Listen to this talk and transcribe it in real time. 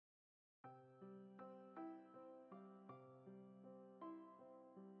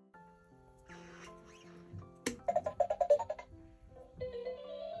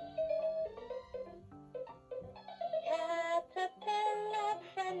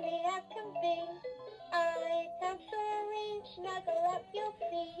you'll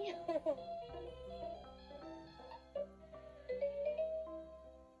see.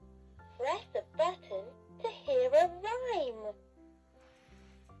 Press a button to hear a rhyme.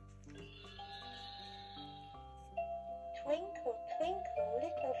 Twinkle, twinkle,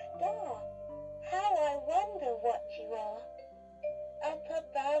 little star, how I wonder what you are. Up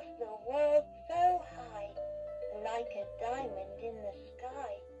above the world so high, like a diamond in the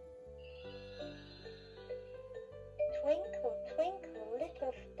sky. Twinkle, twinkle,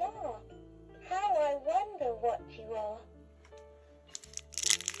 little star, how I wonder what you are.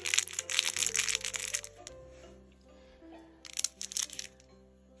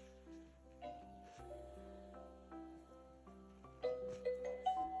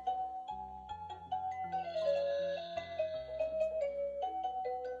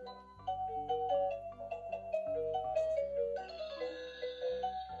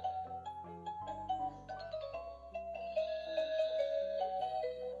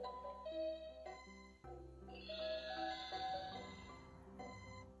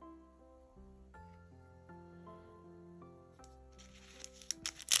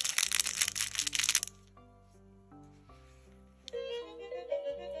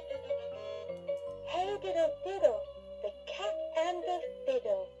 Hey diddle diddle, the cat and the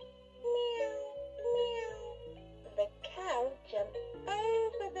fiddle. Meow, meow. The cow jumped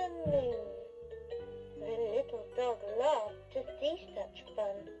over the moon. The little dog laughed to see such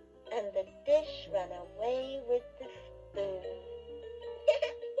fun, and the dish ran away with the spoon.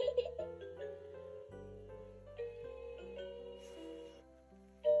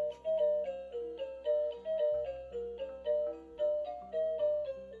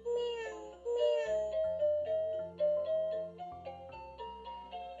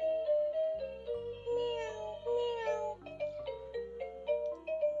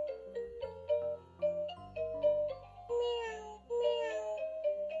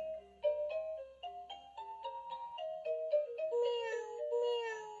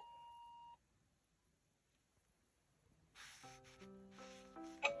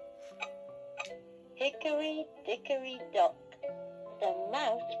 Hickory dickory dock, the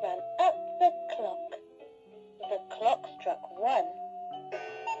mouse ran up the clock. The clock struck 1.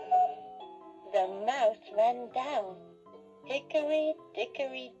 The mouse ran down. Hickory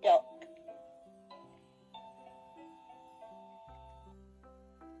dickory dock.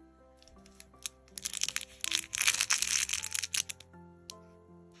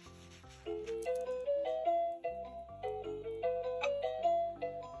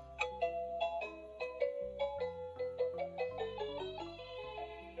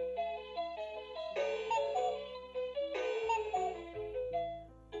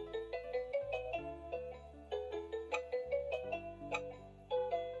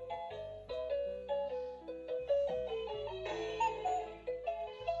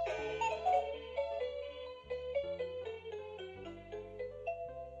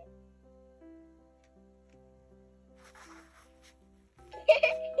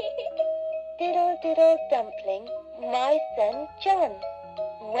 Diddle diddle dumpling, my son John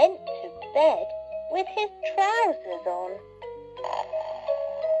went to bed with his trousers on.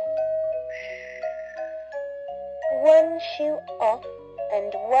 One shoe off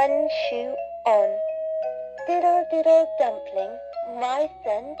and one shoe on. Diddle diddle dumpling, my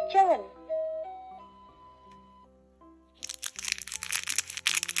son John.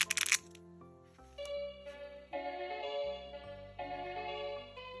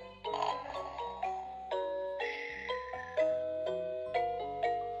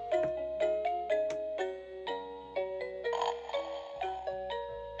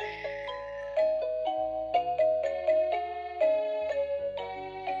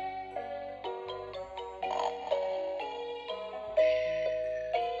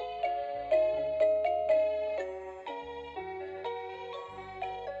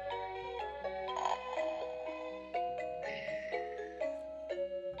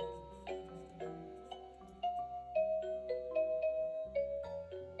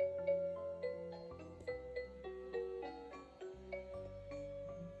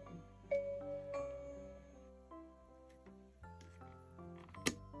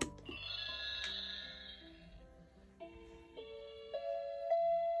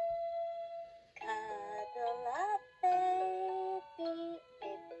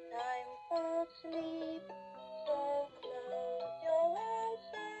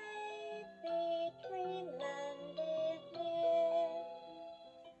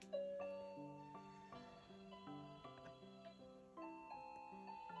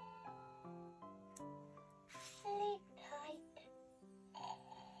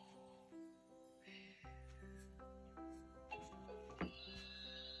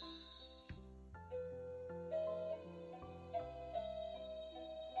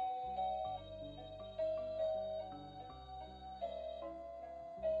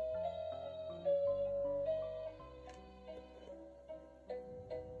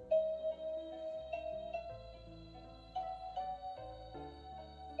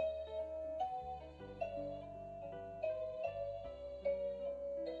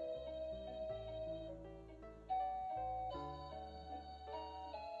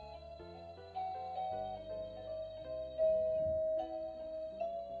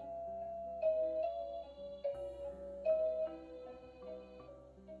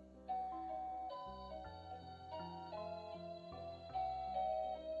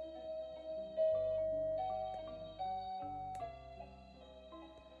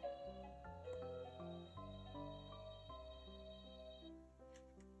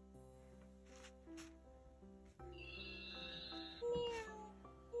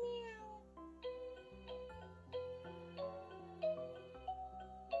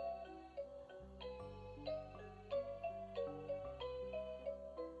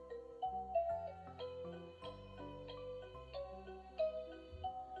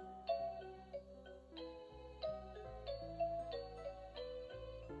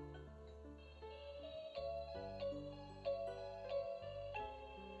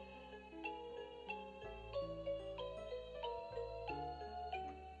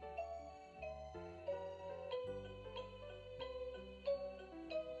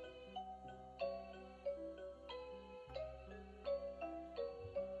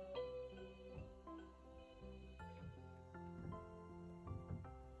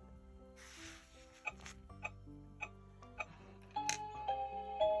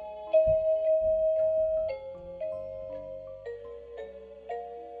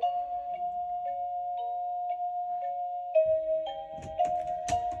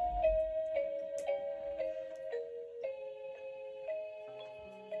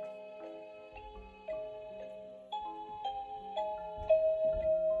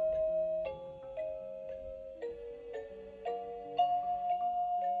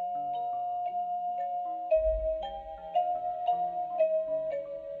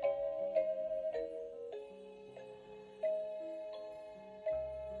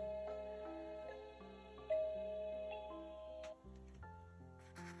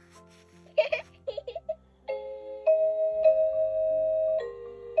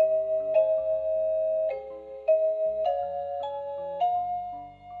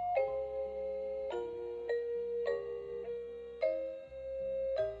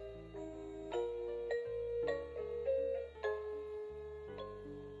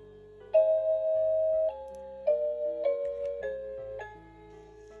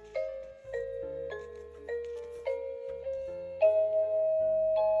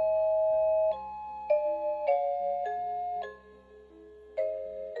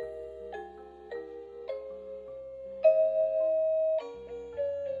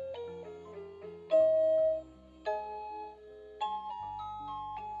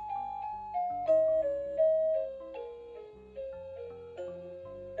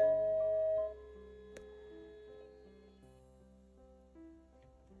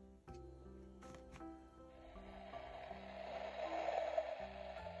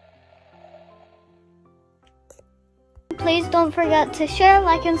 please don't forget to share,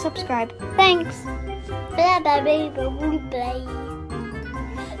 like, and subscribe. Thanks! Bye bye bye bye bye.